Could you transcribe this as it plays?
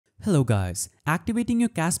Hello guys, activating your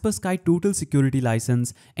Kaspersky Total Security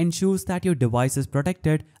license ensures that your device is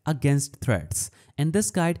protected against threats. In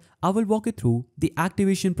this guide, I will walk you through the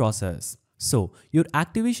activation process. So, your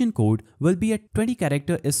activation code will be a 20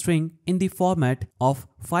 character string in the format of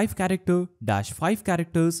 5 character -5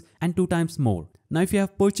 characters and 2 times more. Now, if you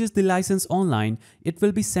have purchased the license online, it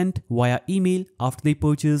will be sent via email after the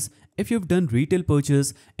purchase. If you've done retail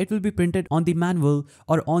purchase, it will be printed on the manual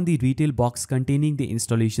or on the retail box containing the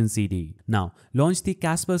installation CD. Now, launch the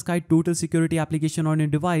Kaspersky Total Security application on your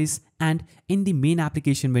device and in the main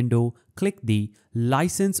application window, click the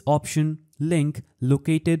license option link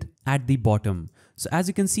located at the bottom. So as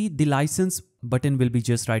you can see, the license button will be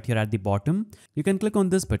just right here at the bottom. You can click on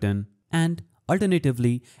this button, and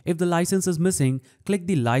alternatively, if the license is missing, click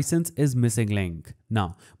the license is missing link.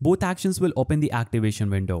 Now, both actions will open the activation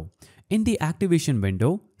window. In the activation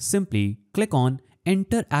window, simply click on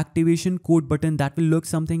enter activation code button that will look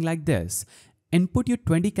something like this. Input your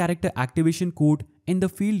 20 character activation code in the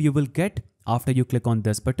field you will get after you click on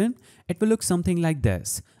this button. It will look something like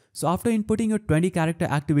this. So after inputting your 20 character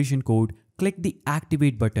activation code, click the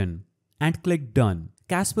activate button and click done.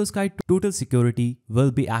 Kaspersky Total Security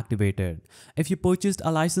will be activated. If you purchased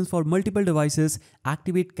a license for multiple devices,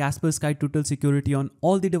 activate Kaspersky Total Security on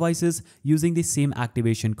all the devices using the same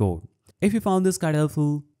activation code. If you found this guide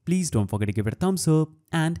helpful, please don't forget to give it a thumbs up,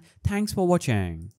 and thanks for watching.